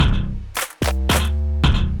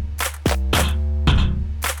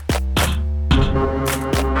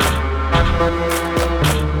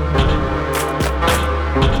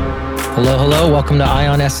Hello, hello. Welcome to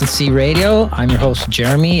Ion S&C Radio. I'm your host,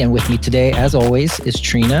 Jeremy, and with me today, as always, is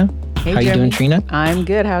Trina. Hey, How you doing, Trina? I'm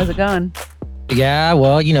good. How's it going? Yeah,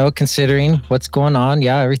 well, considering what's going on,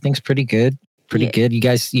 yeah, everything's pretty good. Pretty good. You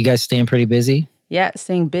guys staying pretty busy? Yeah,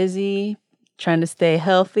 staying busy, trying to stay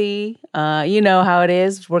healthy. You know how it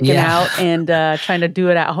is, working out and trying to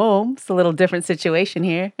do it at home. It's a little different situation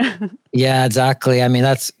here. Yeah, exactly. I mean,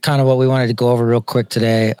 that's kind of what we wanted to go over real quick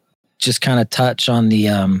today. Just kind of touch on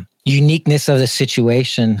the uniqueness of the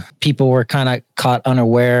situation. People were kind of caught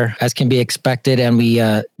unaware, as can be expected, and we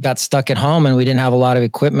got stuck at home and we didn't have a lot of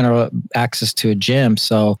equipment or access to a gym.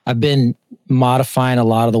 So I've been modifying a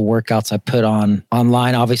lot of the workouts I put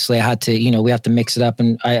online. Obviously, I had to, we have to mix it up,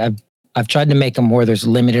 and I've tried to make them where there's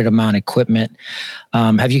limited amount of equipment.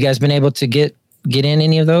 Have you guys been able to get in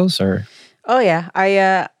any of those, or? Oh yeah,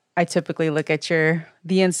 I typically look at the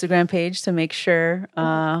Instagram page to make sure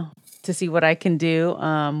to see what I can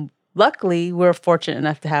do. Luckily, we're fortunate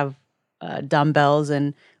enough to have dumbbells,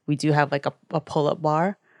 and we do have like a pull-up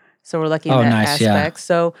bar. So we're lucky in that aspect. Yeah.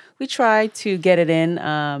 So we try to get it in.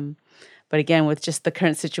 But again, with just the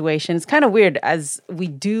current situation, it's kind of weird as we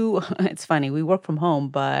do. It's funny. We work from home,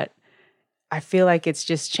 but I feel like it's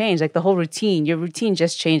just changed. Like the whole routine, your routine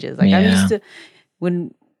just changes. Like I'm used to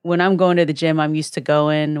when I'm going to the gym, I'm used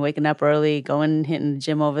to waking up early, hitting the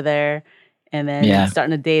gym over there, and then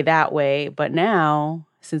starting a day that way. But now,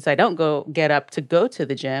 since I don't get up to go to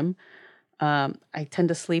the gym, I tend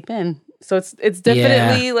to sleep in. So it's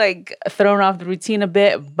definitely like thrown off the routine a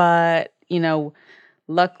bit. But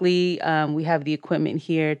luckily we have the equipment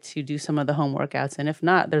here to do some of the home workouts, and if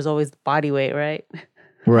not, there's always body weight, right?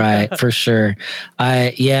 Right, for sure.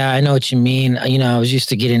 I know what you mean. I was used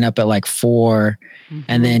to getting up at like 4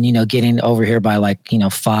 and then, getting over here by like,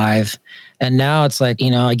 5. And now it's like,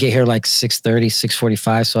 I get here like 6:30,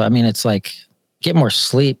 6:45. So, I mean, it's like get more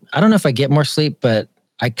sleep. I don't know if I get more sleep, but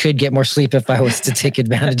I could get more sleep if I was to take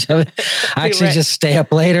advantage of it. I actually just stay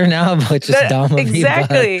up later now, which is dumb of me.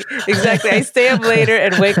 Exactly. I stay up later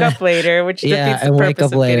and wake up later, which defeats the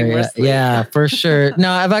purpose of getting more sleep. Yeah, for sure.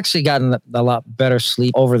 No, I've actually gotten a lot better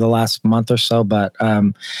sleep over the last month or so, but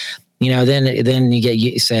then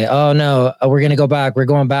you say, oh no, we're going to go back. We're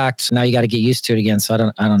going back. So now you got to get used to it again. So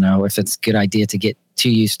I don't know if it's a good idea to get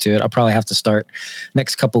too used to it. I'll probably have to start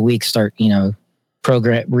next couple of weeks,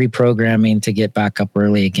 reprogramming to get back up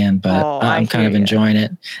early again, but I'm kind of enjoying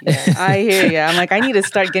it. Yeah, I hear you. I'm like, I need to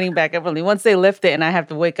start getting back up early. Once they lift it and I have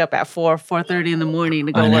to wake up at 4:30 in the morning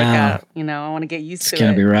to go work out, I want to get used to it. It's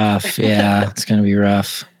going to be rough. Yeah, it's going to be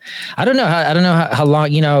rough. I don't know how long,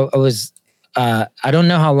 I don't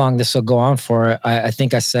know how long this will go on for. I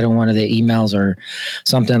think I said in one of the emails or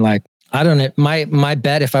something like, I don't know. My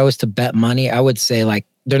bet, if I was to bet money, I would say like,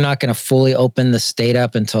 they're not going to fully open the state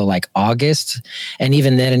up until like August. And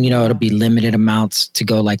even then, it'll be limited amounts to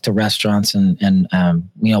go like to restaurants and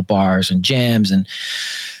bars and gyms and,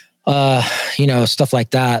 stuff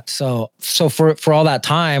like that. So for all that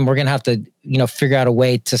time, we're going to have to, figure out a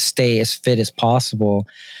way to stay as fit as possible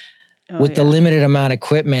with the limited amount of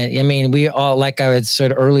equipment. I mean, we all, like I had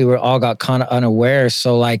said earlier, we all got kind of unaware.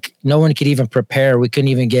 So like no one could even prepare. We couldn't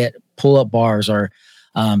even get pull-up bars or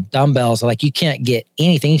dumbbells. Like you can't get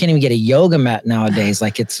anything. You can't even get a yoga mat nowadays.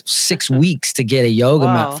 Like it's 6 weeks to get a yoga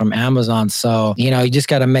mat from Amazon. So, you just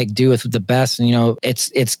got to make do with the best. And,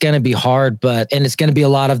 it's going to be hard, and it's going to be a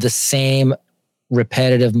lot of the same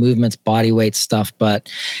repetitive movements, body weight stuff,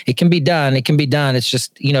 but it can be done. It's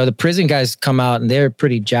just, the prison guys come out and they're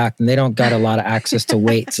pretty jacked and they don't got a lot of access to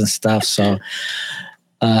weights and stuff. So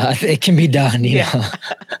it can be done, you know.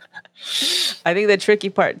 I think the tricky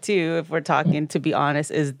part too, if we're talking, to be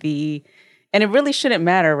honest, is and it really shouldn't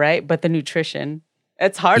matter, right? But the nutrition.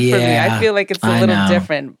 It's hard for me. I feel like it's a little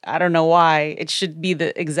different. I don't know why. It should be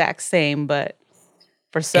the exact same, but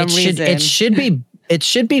for some reason. It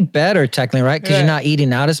should be better technically, right? Because you're not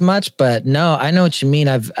eating out as much. But no, I know what you mean.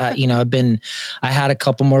 I had a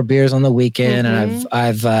couple more beers on the weekend, and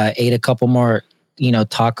I've ate a couple more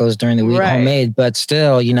tacos during the week, homemade, but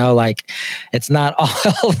still, like it's not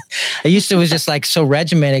all. It was just like so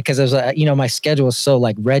regimented because it was, my schedule was so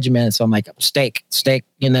like regimented. So I'm like steak,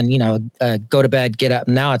 and then, go to bed, get up.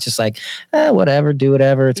 Now it's just like, whatever, do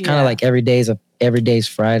whatever. It's kind of like every day's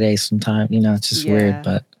Friday sometime, it's just weird.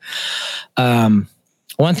 But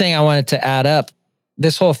one thing I wanted to add up,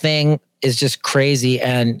 this whole thing is just crazy.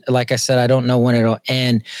 And like I said, I don't know when it'll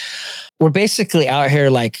end. We're basically out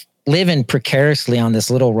here like living precariously on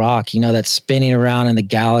this little rock, that's spinning around in the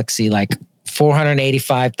galaxy like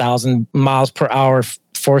 485,000 miles per hour,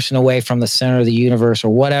 forcing away from the center of the universe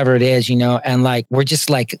or whatever it is, and like we're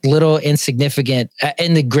just like little insignificant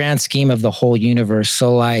in the grand scheme of the whole universe.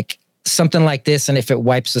 So like something like this, and if it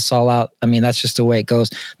wipes us all out, I mean, that's just the way it goes.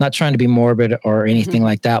 Not trying to be morbid or anything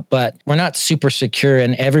like that, but we're not super secure.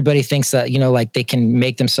 And everybody thinks that, like they can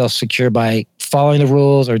make themselves secure by following the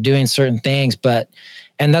rules or doing certain things.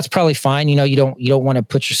 And that's probably fine. You don't want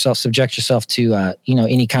to subject yourself to,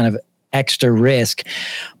 any kind of extra risk.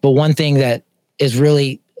 But one thing that is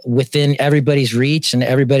really within everybody's reach and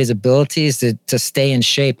everybody's abilities to stay in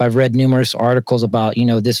shape. I've read numerous articles about,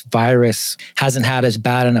 this virus hasn't had as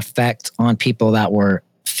bad an effect on people that were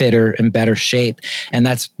fitter and better shape. And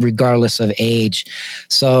that's regardless of age.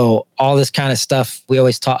 So all this kind of stuff I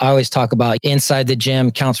always talk about inside the gym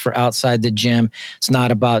counts for outside the gym. It's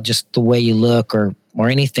not about just the way you look or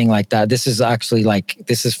anything like that. This is actually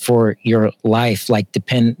this is for your life.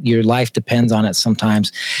 Your life depends on it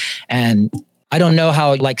sometimes. And I don't know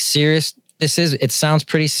how serious this is. It sounds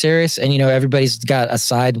pretty serious. And, everybody's got a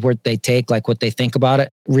side where they take what they think about it,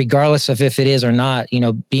 regardless of if it is or not.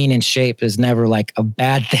 Being in shape is never a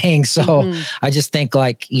bad thing. So I just think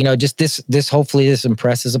just this, hopefully this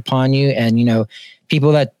impresses upon you and,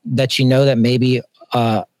 people that that maybe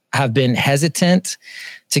have been hesitant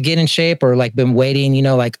to get in shape or been waiting,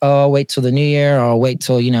 oh, I'll wait till the new year or I'll wait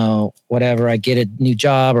till, whatever, I get a new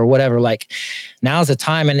job or whatever. Now's the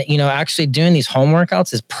time. And, actually doing these home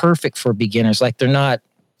workouts is perfect for beginners. They're not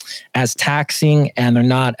as taxing and they're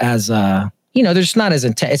not as, they're just not as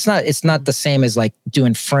intense. It's not the same as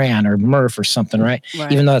doing Fran or Murph or something, right?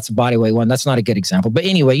 Even though that's a bodyweight one, that's not a good example. But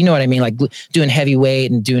anyway, you know what I mean? Doing heavy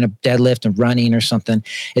weight and doing a deadlift and running or something.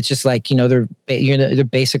 It's just they're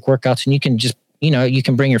basic workouts and you can just, you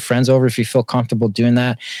can bring your friends over if you feel comfortable doing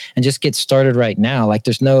that and just get started right now.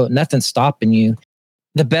 There's nothing stopping you.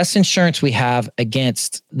 The best insurance we have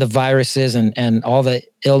against the viruses and all the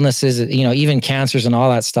illnesses, even cancers and all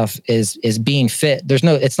that stuff is being fit. It's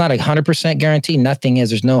not 100% guarantee. Nothing is,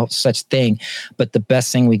 there's no such thing, but the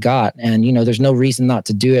best thing we got. And, there's no reason not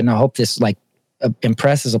to do it. And I hope this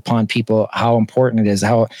impresses upon people how important it is,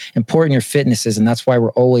 how important your fitness is. And that's why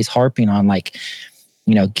we're always harping on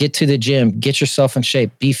get to the gym, get yourself in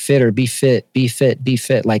shape, be fitter, be fit, be fit, be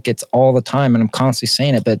fit. It's all the time. And I'm constantly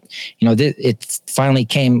saying it, but it finally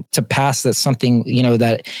came to pass that something,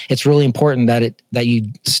 that it's really important that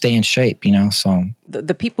you stay in shape, so.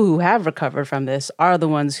 The people who have recovered from this are the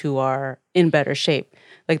ones who are in better shape.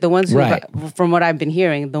 The ones who, from what I've been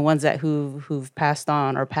hearing, the ones who've passed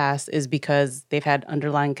on or passed is because they've had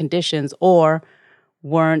underlying conditions or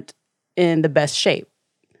weren't in the best shape.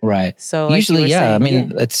 Right. So usually, yeah.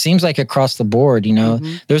 Saying, it seems like across the board,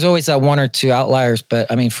 there's always that one or two outliers, but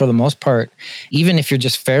for the most part, even if you're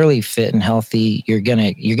just fairly fit and healthy, you're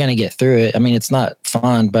going to get through it. It's not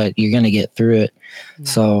fun, but you're going to get through it.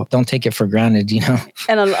 So don't take it for granted,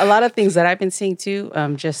 And a lot of things that I've been seeing too,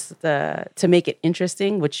 just to make it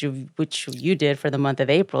interesting, which you did for the month of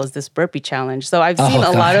April, is this burpee challenge. So I've seen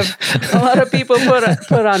a lot of people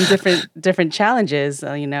put on different challenges,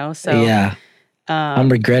 So yeah. I'm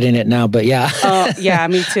regretting it now, but yeah. Yeah,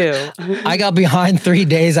 me too. I got behind 3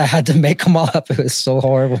 days. I had to make them all up. It was so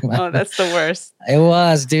horrible, man. Oh, that's the worst. It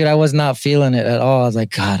was, dude. I was not feeling it at all. I was like,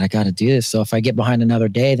 God, I got to do this. So if I get behind another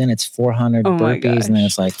day, then it's 400 burpees, and then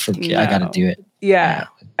it's I got to do it. Yeah.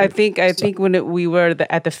 I think when we were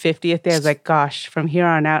at the 50th day, I was like, gosh, from here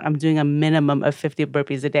on out, I'm doing a minimum of 50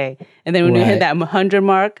 burpees a day. And then when we hit that 100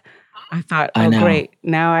 mark, I thought, great.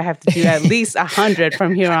 Now I have to do at least 100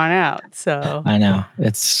 from here on out. So I know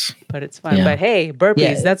but it's fun. Yeah. But hey,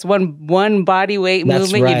 burpees, that's one body weight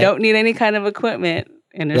movement. Right. You don't need any kind of equipment.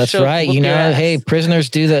 And that's right. Hey, prisoners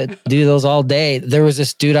do those all day. There was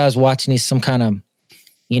this dude I was watching. He's some kind of,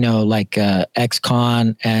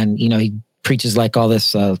 ex-con, and he preaches all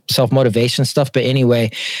this self-motivation stuff. But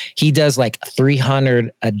anyway, he does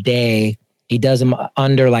 300 a day. He does them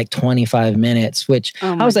under 25 minutes, which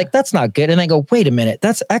I was like, that's not good. And I go, wait a minute,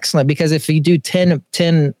 that's excellent. Because if you do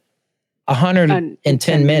 100 in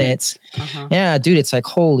 10 minutes, yeah, dude, it's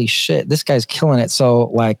holy shit, this guy's killing it.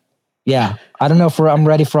 So yeah, I don't know if I'm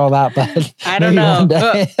ready for all that, but I don't know.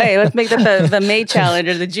 Well, hey, let's make that the May challenge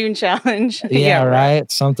or the June challenge. Yeah,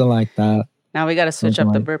 right. Something like that. Now we got to switch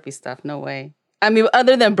up the burpee stuff. No way.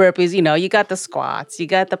 Other than burpees, you got the squats, you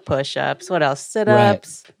got the push-ups. What else?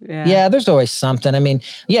 Sit-ups. Right. Yeah, there's always something.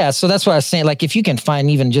 So that's what I was saying. If you can find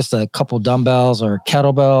even just a couple dumbbells or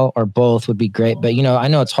kettlebell or both would be great. But, I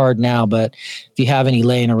know it's hard now, but if you have any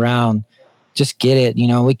laying around, just get it.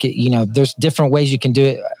 We could, there's different ways you can do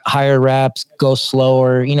it. Higher reps, go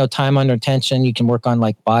slower, time under tension. You can work on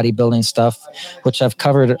like bodybuilding stuff, which I've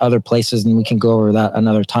covered at other places, and we can go over that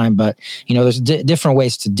another time. But, there's different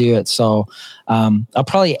ways to do it. So I'll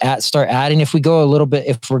probably start adding, if we go a little bit,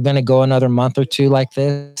 if we're going to go another month or two like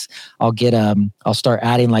this, I'll start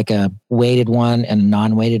adding like a weighted one and a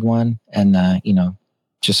non-weighted one. And,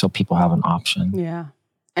 just so people have an option. Yeah.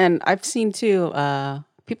 And I've seen too,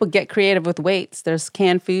 people get creative with weights. There's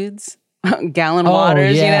canned foods, gallon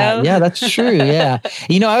waters, yeah. Yeah, that's true. Yeah.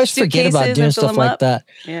 I always forget about doing stuff like that.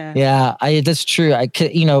 Yeah. Yeah, that's true. I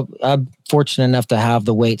could, I'm fortunate enough to have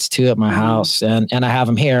the weights too at my house, and I have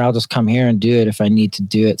them here. I'll just come here and do it if I need to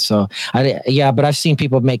do it. So but I've seen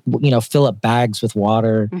people make, fill up bags with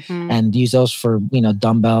water and use those for,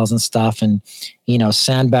 dumbbells and stuff, and,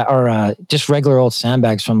 sandbag or just regular old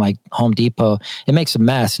sandbags from like Home Depot. It makes a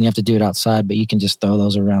mess and you have to do it outside, but you can just throw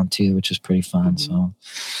those around too, which is pretty fun. So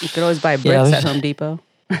you could always buy bricks at Home Depot.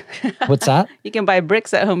 What's that? You can buy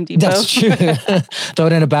bricks at Home Depot. That's true. Throw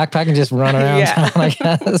it in a backpack and just run around town, I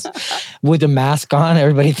guess. With a mask on,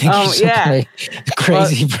 everybody thinks you're some kind of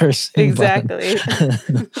crazy person. Exactly.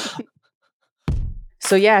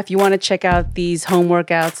 So if you want to check out these home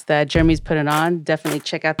workouts that Jeremy's putting on, definitely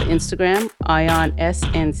check out the Instagram,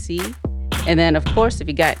 IonSNC. And then, of course, if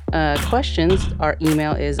you got questions, our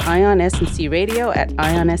email is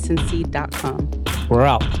ionsncradio@ionsnc.com. We're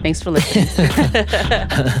out. Thanks for listening.